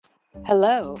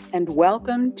Hello, and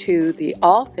welcome to the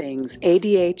All Things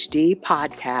ADHD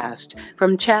podcast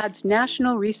from CHADD's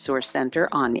National Resource Center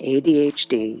on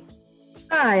ADHD.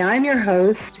 Hi, I'm your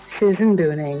host, Susan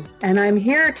Booning, and I'm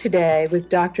here today with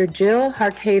Dr. Jill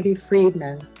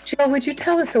Harkavy-Friedman. Jill, would you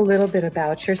tell us a little bit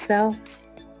about yourself?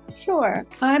 Sure.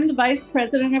 I'm the Vice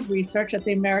President of Research at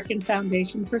the American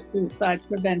Foundation for Suicide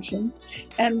Prevention,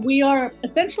 and we are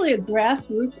essentially a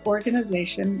grassroots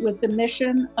organization with the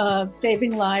mission of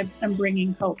saving lives and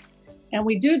bringing hope. And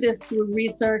we do this through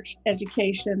research,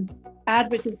 education,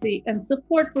 advocacy, and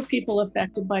support for people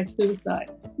affected by suicide.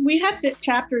 We have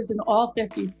chapters in all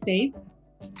 50 states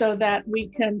so that we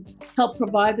can help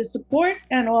provide the support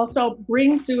and also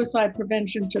bring suicide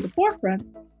prevention to the forefront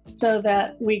so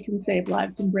that we can save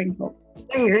lives and bring hope.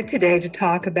 We're here today to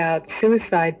talk about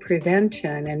suicide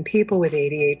prevention and people with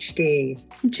ADHD.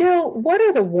 Jill, what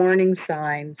are the warning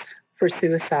signs for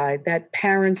suicide that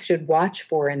parents should watch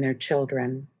for in their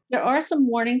children? There are some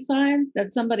warning signs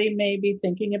that somebody may be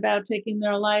thinking about taking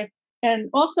their life, and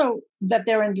also that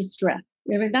they're in distress.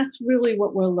 I mean, that's really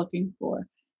what we're looking for.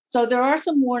 So there are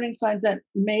some warning signs that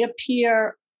may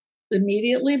appear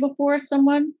immediately before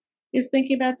someone is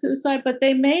thinking about suicide, but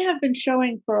they may have been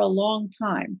showing for a long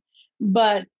time.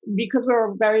 But because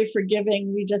we're very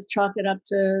forgiving, we just chalk it up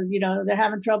to, they're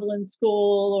having trouble in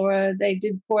school, or they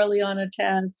did poorly on a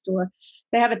test, or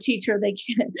they have a teacher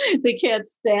they can't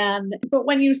stand. But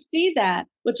when you see that,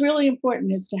 what's really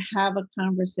important is to have a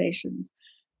conversations.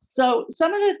 So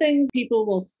some of the things people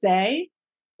will say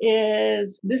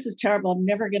is, this is terrible, I'm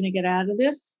never going to get out of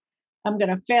this. I'm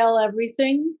going to fail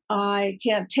everything. I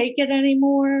can't take it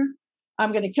anymore.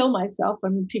 I'm going to kill myself. I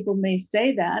mean, people may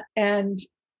say that, and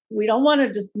we don't want to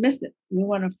dismiss it. We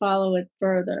want to follow it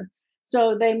further.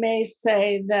 So they may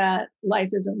say that life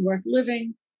isn't worth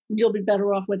living. You'll be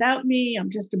better off without me. I'm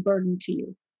just a burden to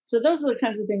you. So those are the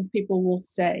kinds of things people will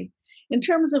say. In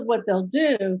terms of what they'll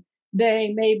do,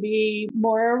 they may be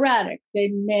more erratic. They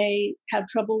may have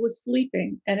trouble with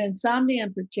sleeping, and insomnia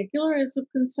in particular is of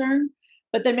concern.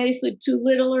 But they may sleep too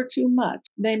little or too much.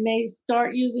 They may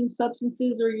start using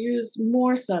substances or use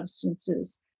more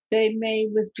substances. They may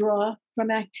withdraw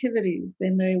from activities. They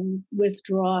may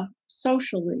withdraw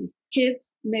socially.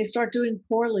 Kids may start doing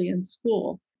poorly in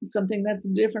school, something that's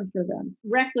different for them.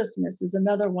 Recklessness is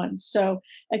another one. So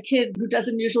a kid who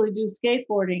doesn't usually do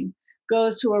skateboarding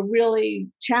goes to a really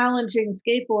challenging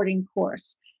skateboarding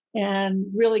course and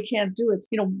really can't do it.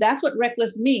 That's what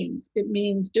reckless means. It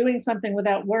means doing something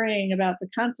without worrying about the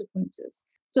consequences.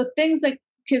 So things that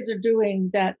kids are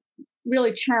doing that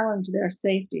really challenge their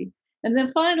safety. And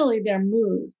then finally, their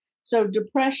mood. So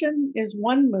depression is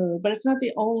one mood, but it's not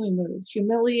the only mood.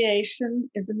 Humiliation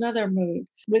is another mood.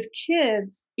 With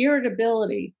kids,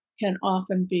 irritability can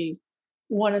often be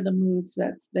one of the moods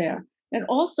that's there. And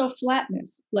also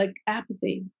flatness, like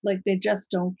apathy, like they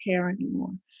just don't care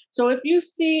anymore. So if you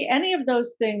see any of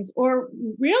those things, or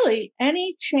really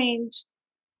any change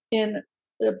in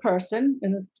the person,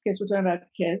 in this case we're talking about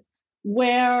kids,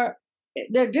 where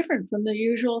they're different from their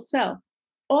usual self,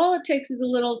 all it takes is a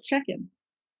little check-in.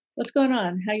 What's going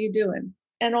on? How you doing?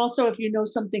 And also if you know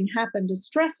something happened, a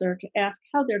stressor, to ask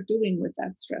how they're doing with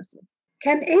that stressor.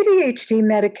 Can ADHD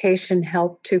medication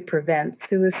help to prevent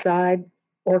suicide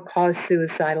or cause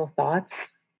suicidal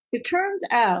thoughts? It turns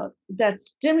out that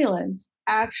stimulants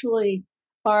actually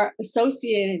are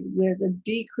associated with a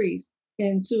decrease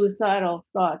in suicidal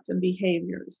thoughts and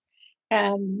behaviors.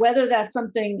 And whether that's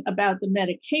something about the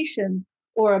medication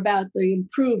or about the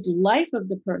improved life of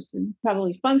the person,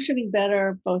 probably functioning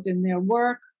better both in their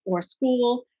work or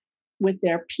school, with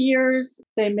their peers,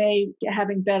 they may be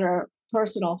having better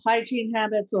personal hygiene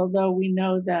habits, although we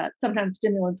know that sometimes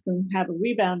stimulants can have a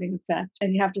rebounding effect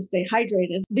and you have to stay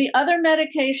hydrated. The other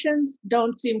medications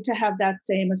don't seem to have that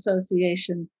same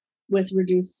association with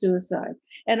reduced suicide.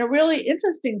 And a really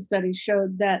interesting study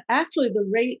showed that actually the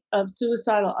rate of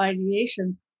suicidal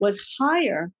ideation was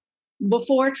higher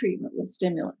before treatment with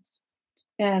stimulants.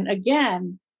 And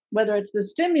again, whether it's the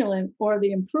stimulant or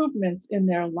the improvements in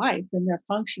their life, in their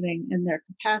functioning, in their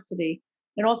capacity,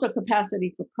 and also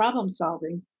capacity for problem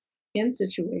solving in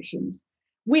situations.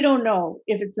 We don't know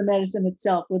if it's the medicine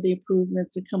itself or the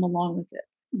improvements that come along with it,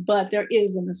 but there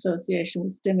is an association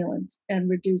with stimulants and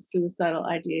reduced suicidal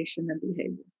ideation and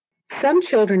behavior. Some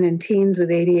children and teens with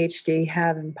ADHD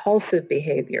have impulsive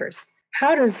behaviors.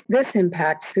 How does this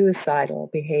impact suicidal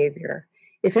behavior?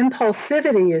 If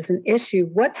impulsivity is an issue,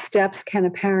 what steps can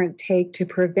a parent take to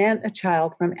prevent a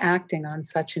child from acting on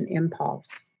such an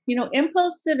impulse?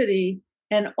 Impulsivity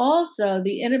and also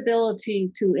the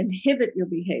inability to inhibit your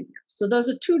behavior. So those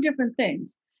are two different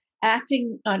things.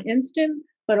 Acting on instinct,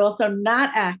 but also not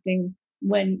acting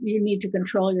when you need to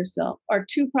control yourself are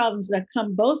two problems that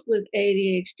come both with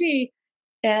ADHD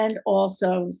and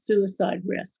also suicide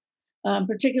risk,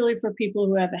 particularly for people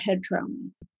who have a head trauma.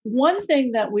 One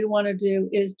thing that we want to do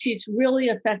is teach really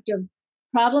effective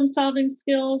problem solving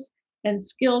skills and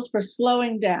skills for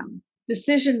slowing down,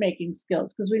 decision making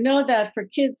skills, because we know that for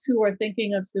kids who are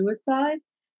thinking of suicide,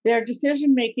 their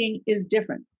decision making is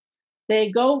different.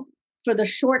 They go for the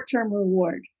short term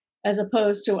reward as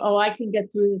opposed to, oh, I can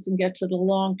get through this and get to the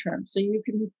long term. So you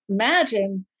can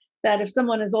imagine that if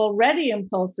someone is already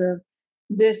impulsive,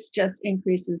 this just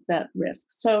increases that risk.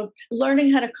 So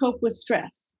learning how to cope with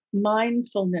stress,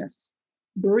 mindfulness,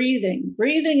 breathing.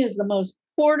 Breathing is the most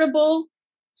portable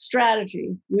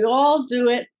strategy. We all do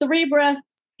it. 3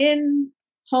 breaths in,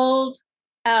 hold,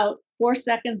 out, 4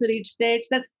 seconds at each stage.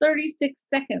 That's 36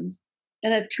 seconds.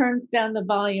 And it turns down the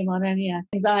volume on any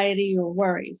anxiety or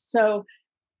worries. So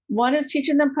one is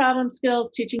teaching them problem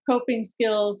skills, teaching coping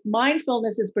skills.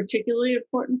 Mindfulness is particularly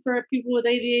important for people with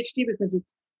ADHD because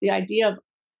it's the idea of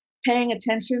paying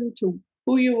attention to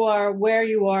who you are, where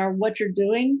you are, what you're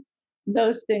doing.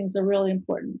 Those things are really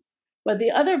important. But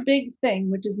the other big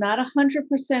thing, which is not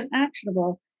 100%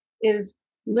 actionable, is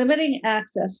limiting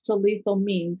access to lethal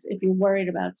means if you're worried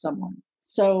about someone.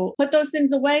 So put those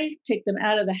things away, take them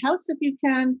out of the house if you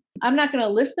can. I'm not going to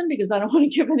list them because I don't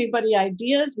want to give anybody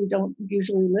ideas. We don't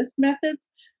usually list methods.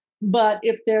 But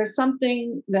if there's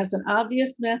something that's an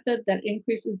obvious method that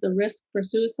increases the risk for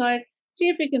suicide, see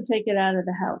if you can take it out of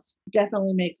the house.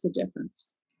 Definitely makes a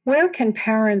difference. Where can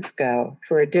parents go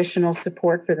for additional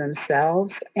support for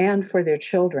themselves and for their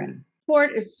children?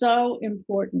 Support is so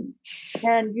important,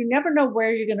 and you never know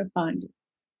where you're going to find it.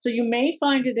 So you may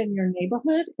find it in your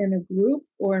neighborhood, in a group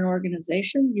or an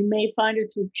organization. You may find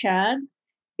it through CHADD.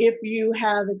 If you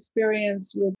have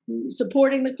experience with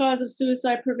supporting the cause of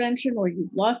suicide prevention, or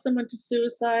you've lost someone to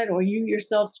suicide, or you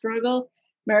yourself struggle,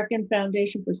 American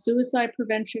Foundation for Suicide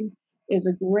Prevention is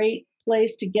a great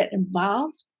place to get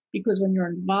involved, because when you're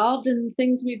involved in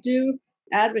things we do,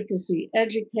 advocacy,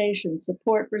 education,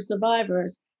 support for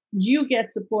survivors, you get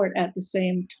support at the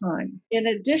same time. In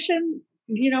addition,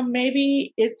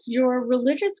 maybe it's your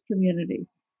religious community.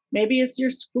 Maybe it's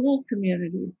your school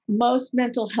community. Most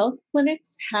mental health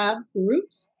clinics have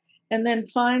groups. And then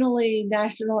finally,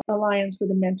 National Alliance for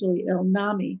the Mentally Ill,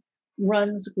 NAMI,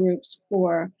 runs groups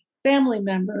for family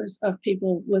members of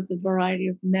people with a variety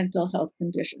of mental health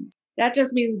conditions. That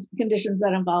just means conditions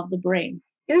that involve the brain.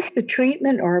 Is the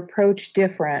treatment or approach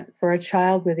different for a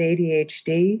child with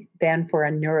ADHD than for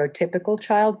a neurotypical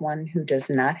child, one who does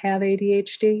not have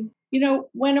ADHD?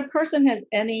 When a person has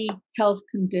any health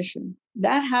condition,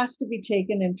 that has to be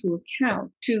taken into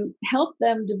account to help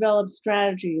them develop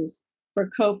strategies for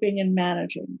coping and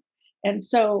managing. And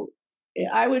so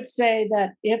I would say that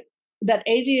if that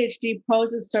ADHD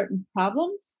poses certain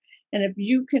problems, and if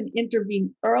you can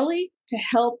intervene early to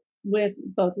help with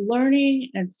both learning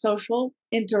and social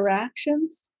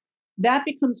interactions, that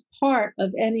becomes part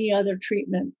of any other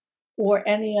treatment or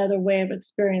any other way of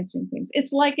experiencing things.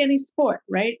 It's like any sport,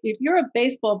 right? If you're a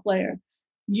baseball player,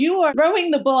 you are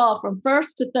throwing the ball from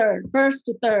first to third, first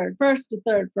to third, first to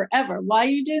third forever. Why are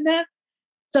you doing that?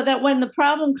 So that when the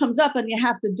problem comes up and you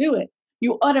have to do it,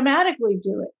 you automatically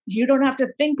do it. You don't have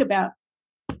to think about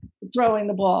throwing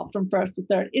the ball from first to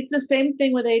third. It's the same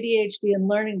thing with ADHD and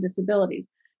learning disabilities.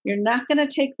 You're not going to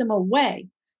take them away.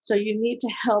 So you need to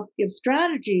help give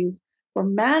strategies for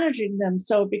managing them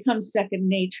so it becomes second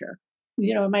nature.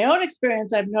 In my own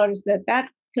experience, I've noticed that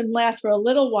can last for a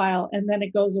little while and then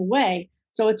it goes away.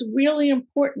 So it's really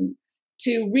important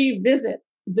to revisit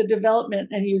the development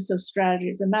and use of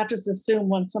strategies and not just assume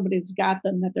once somebody's got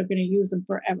them that they're going to use them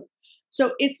forever.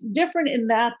 So it's different in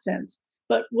that sense.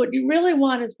 But what you really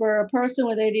want is for a person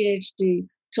with ADHD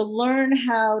to learn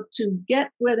how to get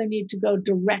where they need to go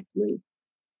directly.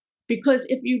 Because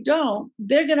if you don't,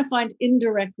 they're going to find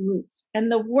indirect routes. And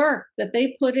the work that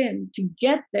they put in to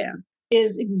get there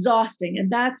is exhausting. And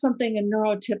that's something a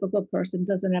neurotypical person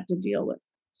doesn't have to deal with.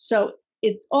 So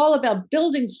it's all about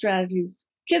building strategies.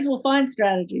 Kids will find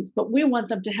strategies, but we want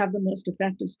them to have the most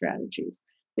effective strategies.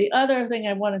 The other thing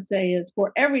I want to say is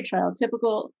for every child,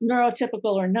 typical,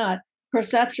 neurotypical or not,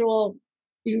 perceptual,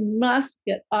 you must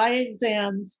get eye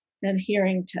exams and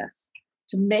hearing tests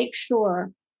to make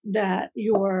sure that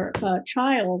your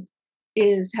child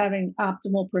is having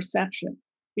optimal perception,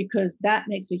 because that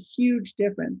makes a huge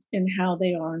difference in how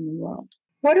they are in the world.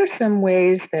 What are some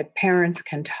ways that parents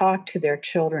can talk to their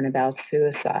children about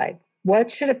suicide? What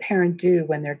should a parent do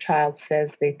when their child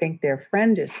says they think their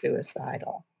friend is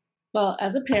suicidal? Well,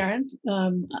 as a parent,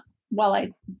 while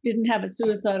I didn't have a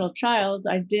suicidal child,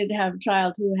 I did have a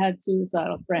child who had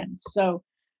suicidal friends. So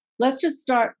let's just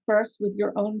start first with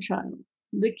your own child.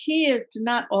 The key is to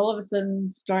not all of a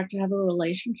sudden start to have a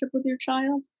relationship with your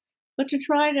child, but to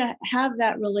try to have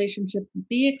that relationship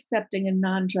be accepting and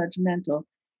non-judgmental,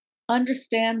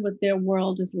 understand what their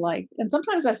world is like. And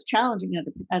sometimes that's challenging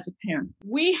as a parent.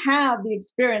 We have the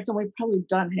experience, and we've probably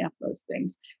done half those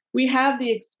things. We have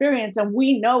the experience and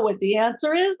we know what the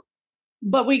answer is,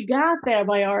 but we got there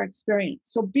by our experience.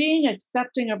 So being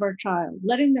accepting of our child,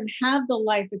 letting them have the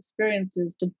life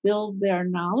experiences to build their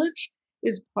knowledge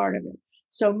is part of it.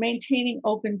 So maintaining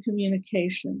open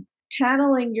communication,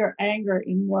 channeling your anger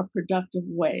in more productive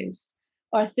ways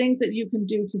are things that you can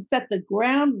do to set the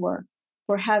groundwork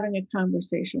for having a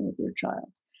conversation with your child.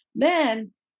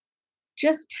 Then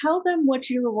just tell them what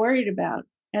you're worried about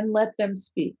and let them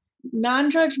speak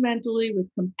non-judgmentally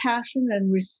with compassion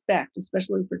and respect,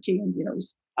 especially for teens.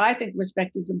 I think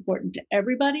respect is important to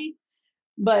everybody,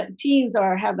 but teens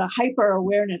have a hyper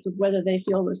awareness of whether they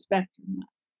feel respect or not.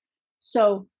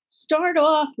 So start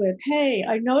off with, hey,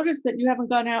 I noticed that you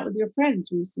haven't gone out with your friends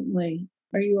recently.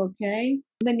 Are you okay?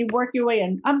 And then you work your way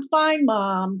in. I'm fine,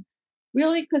 Mom.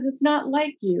 Really? Because it's not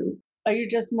like you. Are you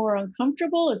just more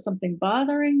uncomfortable? Is something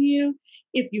bothering you?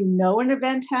 If you know an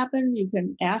event happened, you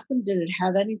can ask them, did it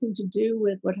have anything to do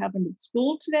with what happened at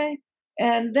school today?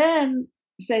 And then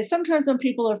say, sometimes when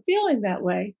people are feeling that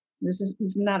way, this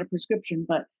is not a prescription,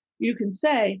 but you can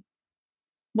say,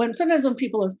 sometimes when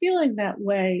people are feeling that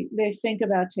way, they think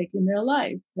about taking their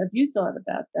life. Have you thought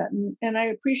about that? And I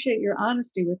appreciate your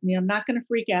honesty with me. I'm not going to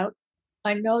freak out.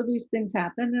 I know these things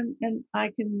happen and I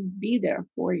can be there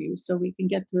for you so we can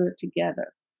get through it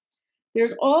together.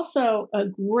 There's also a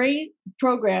great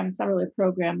program, it's not really a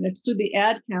program, it's through the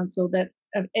Ad Council that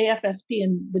of AFSP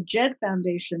and the JED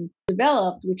Foundation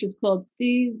developed, which is called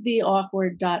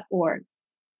seetheawkward.org.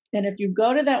 And if you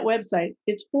go to that website,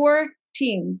 it's for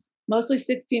teens, mostly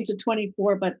 16 to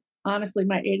 24, but honestly,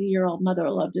 my 80-year-old mother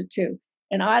loved it too.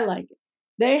 And I like it.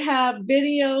 They have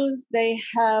videos, they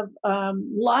have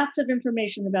lots of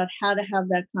information about how to have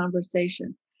that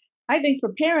conversation. I think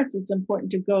for parents, it's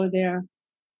important to go there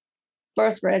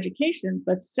first for education,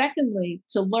 but secondly,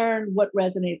 to learn what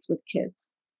resonates with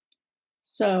kids.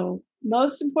 So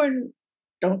most important,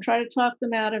 don't try to talk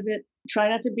them out of it. Try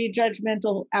not to be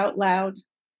judgmental out loud.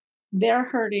 They're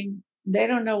hurting. They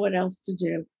don't know what else to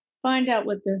do. Find out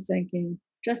what they're thinking.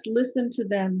 Just listen to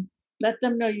them. Let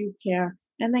them know you care.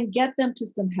 And then get them to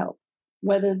some help,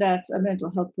 whether that's a mental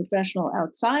health professional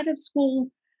outside of school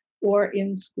or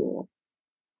in school.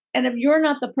 And if you're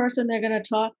not the person they're going to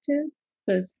talk to,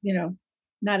 because,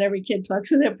 not every kid talks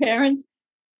to their parents,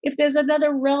 if there's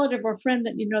another relative or friend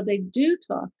that they do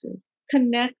talk to,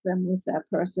 connect them with that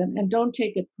person and don't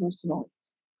take it personally.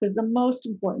 Because the most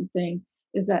important thing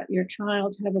is that your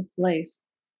child have a place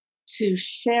to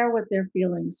share what they're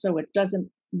feeling so it doesn't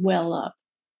well up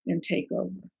and take over.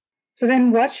 So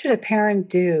then what should a parent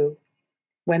do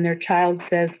when their child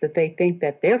says that they think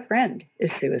that their friend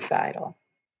is suicidal?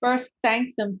 First,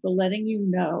 thank them for letting you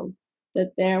know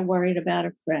that they're worried about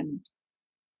a friend.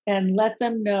 And let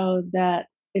them know that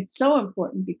it's so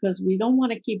important because we don't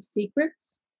want to keep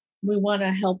secrets. We want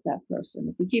to help that person.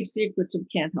 If we keep secrets, we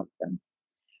can't help them.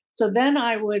 So then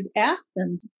I would ask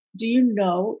them, do you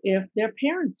know if their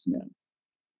parents know?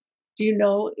 Do you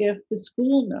know if the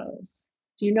school knows?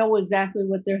 Do you know exactly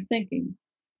what they're thinking?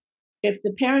 If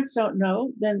the parents don't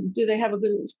know, then do they have a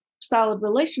good, solid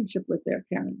relationship with their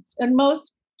parents? And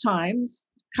most times,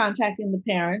 contacting the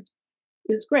parent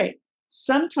is great.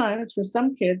 Sometimes, for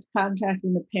some kids,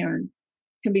 contacting the parent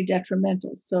can be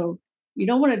detrimental. So you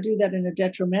don't want to do that in a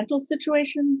detrimental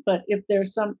situation, but if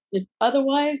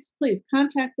otherwise, please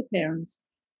contact the parents,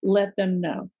 let them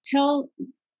know. Tell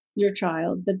your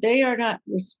child that they are not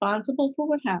responsible for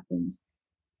what happens,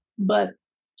 but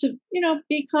to,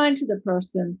 be kind to the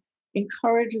person,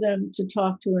 encourage them to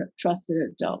talk to a trusted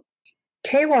adult.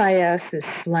 KYS is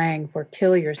slang for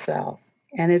kill yourself,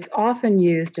 and it's often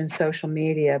used in social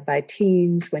media by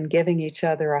teens when giving each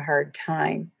other a hard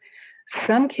time.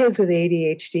 Some kids with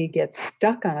ADHD get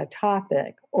stuck on a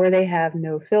topic or they have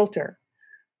no filter.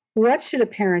 What should a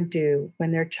parent do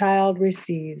when their child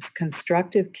receives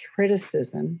constructive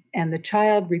criticism and the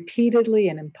child repeatedly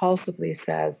and impulsively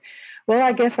says, well,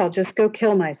 I guess I'll just go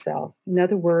kill myself? In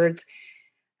other words,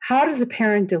 how does a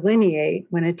parent delineate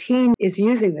when a teen is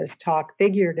using this talk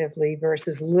figuratively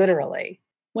versus literally?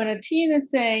 When a teen is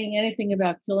saying anything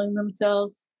about killing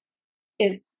themselves,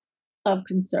 it's of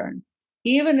concern.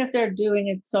 Even if they're doing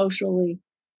it socially,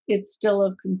 it's still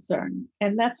of concern.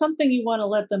 And that's something you want to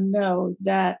let them know,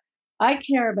 that I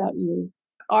care about you.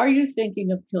 Are you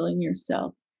thinking of killing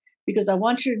yourself? Because I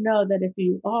want you to know that if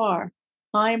you are,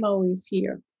 I'm always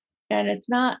here. And it's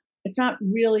not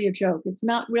really a joke. It's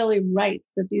not really right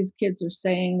that these kids are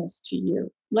saying this to you.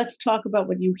 Let's talk about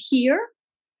what you hear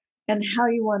and how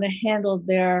you want to handle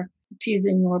their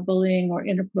teasing or bullying or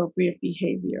inappropriate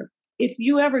behavior. If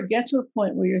you ever get to a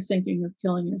point where you're thinking of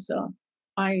killing yourself,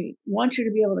 I want you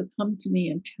to be able to come to me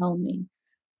and tell me.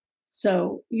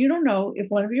 So you don't know if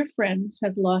one of your friends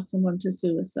has lost someone to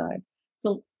suicide.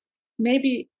 So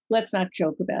maybe let's not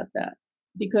joke about that,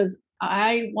 because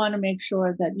I want to make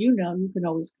sure that you know you can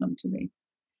always come to me.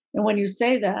 And when you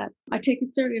say that, I take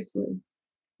it seriously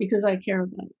because I care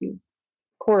about you.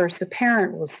 Of course, a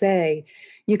parent will say,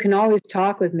 you can always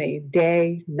talk with me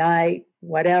day, night,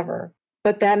 whatever.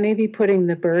 But that may be putting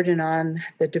the burden on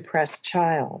the depressed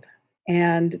child.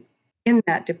 And in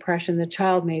that depression, the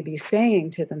child may be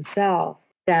saying to themselves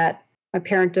that my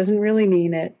parent doesn't really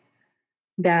mean it,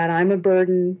 that I'm a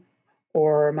burden,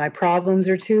 or my problems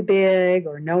are too big,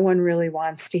 or no one really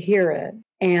wants to hear it.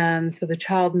 And so the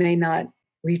child may not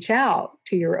reach out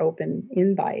to your open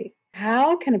invite.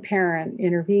 How can a parent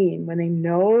intervene when they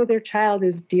know their child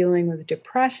is dealing with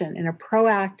depression in a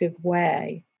proactive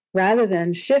way, rather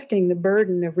than shifting the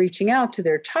burden of reaching out to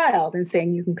their child and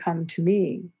saying, you can come to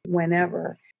me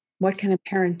whenever? What can a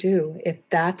parent do if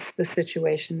that's the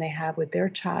situation they have with their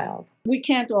child? We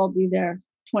can't all be there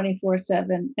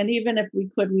 24/7. And even if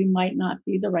we could, we might not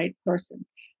be the right person.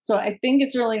 So I think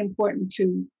it's really important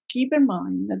to keep in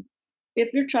mind that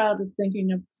if your child is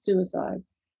thinking of suicide,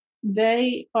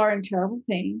 they are in terrible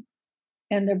pain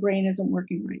and their brain isn't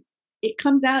working right. It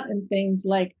comes out in things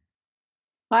like,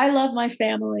 I love my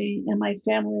family and my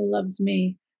family loves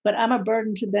me, but I'm a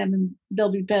burden to them and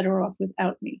they'll be better off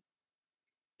without me.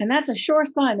 And that's a sure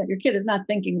sign that your kid is not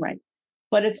thinking right.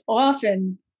 But it's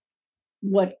often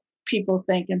what people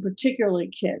think, and particularly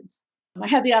kids. I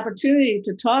had the opportunity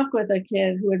to talk with a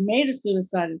kid who had made a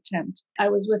suicide attempt. I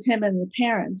was with him and the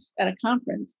parents at a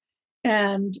conference.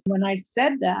 And when I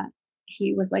said that,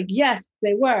 he was like, yes,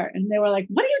 they were. And they were like,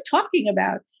 what are you talking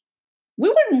about? We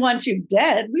wouldn't want you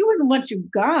dead. We wouldn't want you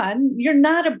gone. You're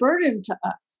not a burden to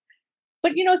us.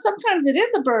 But, sometimes it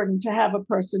is a burden to have a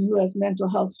person who has mental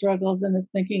health struggles and is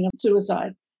thinking of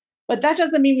suicide. But that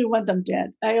doesn't mean we want them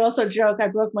dead. I also joke, I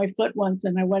broke my foot once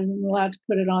and I wasn't allowed to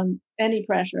put it on any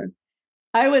pressure.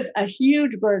 I was a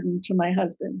huge burden to my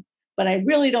husband, but I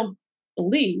really don't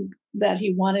believe that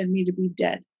he wanted me to be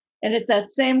dead. And it's that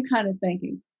same kind of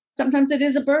thinking. Sometimes it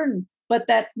is a burden, but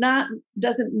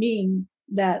doesn't mean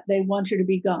that they want you to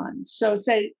be gone. So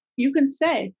you can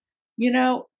say,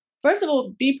 first of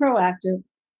all, be proactive.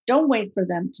 Don't wait for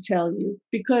them to tell you,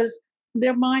 because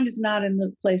their mind is not in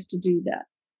the place to do that.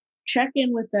 Check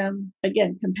in with them.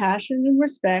 Again, compassion and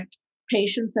respect,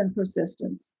 patience and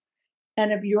persistence.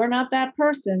 And if you're not that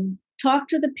person, talk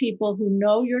to the people who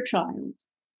know your child,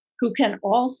 who can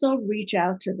also reach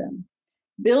out to them.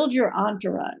 Build your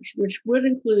entourage, which would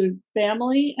include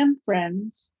family and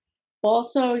friends,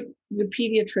 also the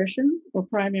pediatrician or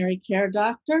primary care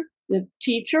doctor, the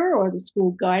teacher or the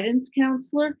school guidance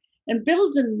counselor, and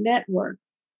build a network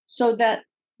so that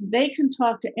they can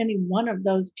talk to any one of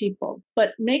those people.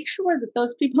 But make sure that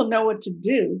those people know what to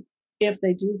do if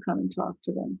they do come and talk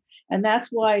to them. And that's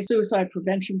why suicide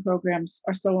prevention programs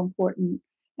are so important,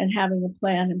 and having a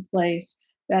plan in place.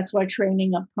 That's why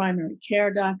training of primary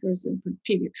care doctors and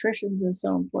pediatricians is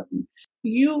so important.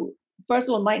 You, first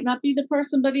of all, might not be the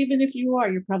person, but even if you are,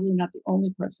 you're probably not the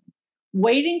only person.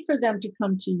 Waiting for them to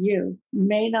come to you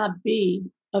may not be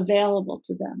available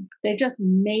to them. They just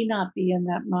may not be in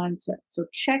that mindset. So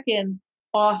check in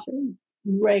often,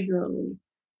 regularly.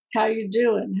 How you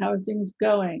doing? How are things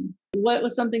going? What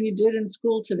was something you did in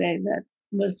school today that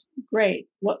was great?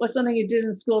 What was something you did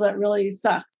in school that really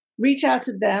sucked? Reach out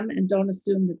to them and don't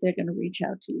assume that they're going to reach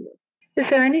out to you. Is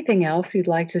there anything else you'd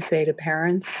like to say to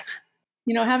parents?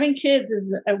 Having kids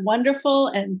is a wonderful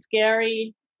and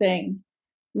scary thing.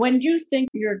 When you think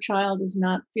your child is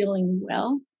not feeling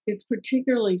well, it's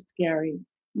particularly scary.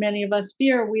 Many of us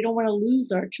fear we don't want to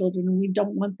lose our children and we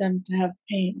don't want them to have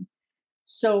pain.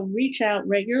 So reach out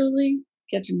regularly,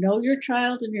 get to know your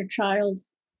child and your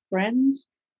child's friends,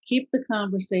 keep the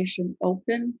conversation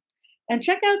open, and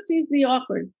check out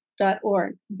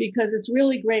seizetheawkward.org, because it's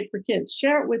really great for kids.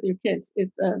 Share it with your kids.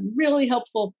 It's a really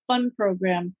helpful, fun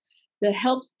program that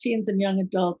helps teens and young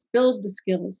adults build the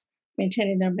skills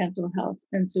maintaining their mental health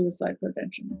and suicide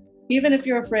prevention. Even if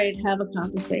you're afraid, have a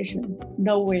conversation.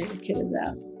 Know where your kid is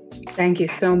at. Thank you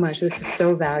so much. This is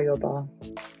so valuable.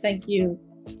 Thank you.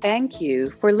 Thank you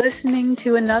for listening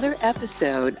to another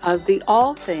episode of the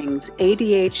All Things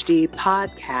ADHD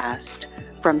podcast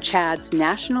from CHADD's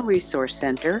National Resource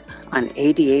Center on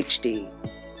ADHD.